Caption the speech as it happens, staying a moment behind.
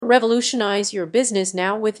Revolutionize your business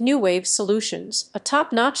now with Newwave Solutions, a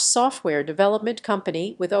top-notch software development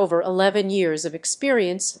company with over 11 years of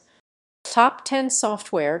experience. Top 10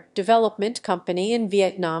 software development company in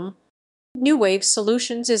Vietnam. Newwave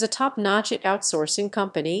Solutions is a top-notch outsourcing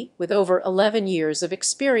company with over 11 years of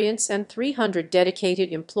experience and 300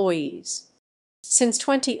 dedicated employees. Since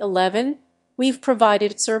 2011, we've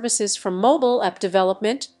provided services from mobile app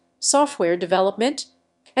development, software development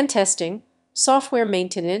and testing, software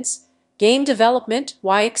maintenance, game development,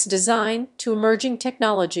 UX design, to emerging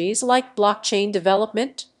technologies like blockchain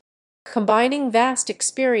development, combining vast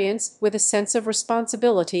experience with a sense of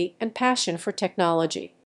responsibility and passion for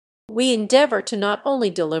technology. We endeavor to not only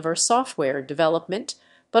deliver software development,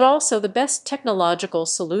 but also the best technological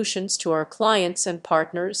solutions to our clients and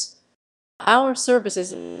partners. Our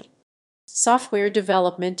services: software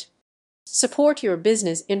development. Support your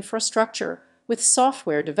business infrastructure with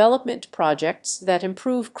software development projects that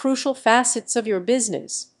improve crucial facets of your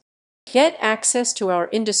business. Get access to our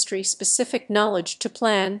industry-specific knowledge to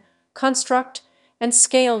plan, construct, and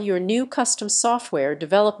scale your new custom software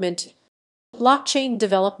development. Blockchain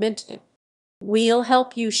development. We'll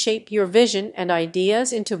help you shape your vision and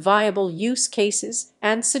ideas into viable use cases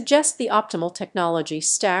and suggest the optimal technology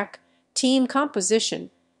stack, team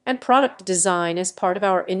composition, and product design as part of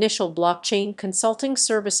our initial blockchain consulting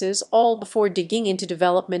services, all before digging into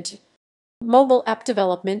development. Mobile app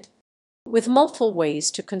development. With multiple ways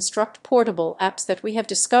to construct portable apps that we have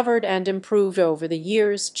discovered and improved over the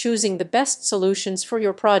years, choosing the best solutions for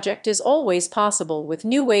your project is always possible with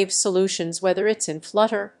Newwave Solutions, whether it's in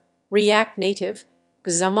Flutter, React Native,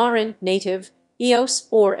 Xamarin Native, iOS,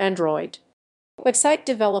 or Android. Website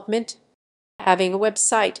development. Having a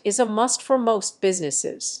website is a must for most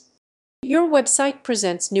businesses. Your website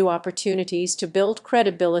presents new opportunities to build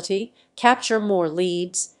credibility, capture more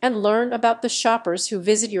leads, and learn about the shoppers who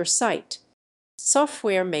visit your site.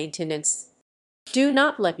 Software maintenance. Do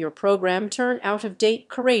not let your program turn out of date.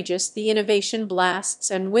 Courageous the innovation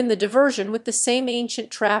blasts and win the diversion with the same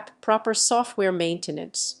ancient trap. Proper software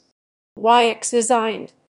maintenance. UX design.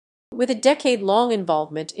 With a decade-long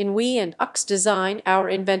involvement in and UX design, our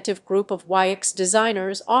inventive group of UX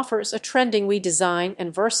designers offers a trending design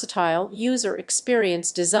and versatile user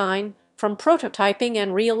experience design, from prototyping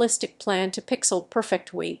and realistic plan to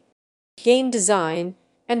pixel-perfect game design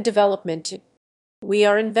and development. We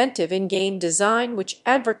are inventive in game design, which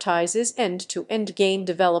advertises end-to-end game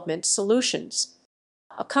development solutions.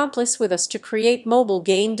 Accomplice with us to create mobile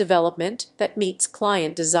game development that meets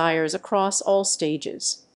client desires across all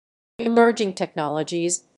stages. Emerging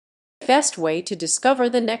technologies. Best way to discover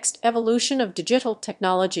the next evolution of digital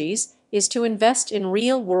technologies is to invest in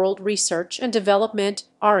real-world research and development,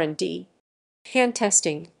 R&D. Hand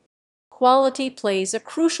testing. Quality plays a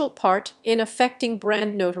crucial part in affecting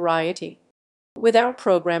brand notoriety. With our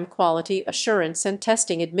program Quality Assurance and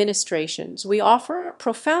Testing Administrations, we offer a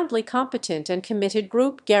profoundly competent and committed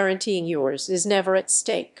group, guaranteeing yours is never at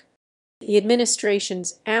stake. The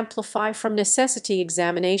administrations amplify from necessity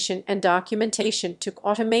examination and documentation to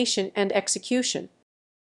automation and execution.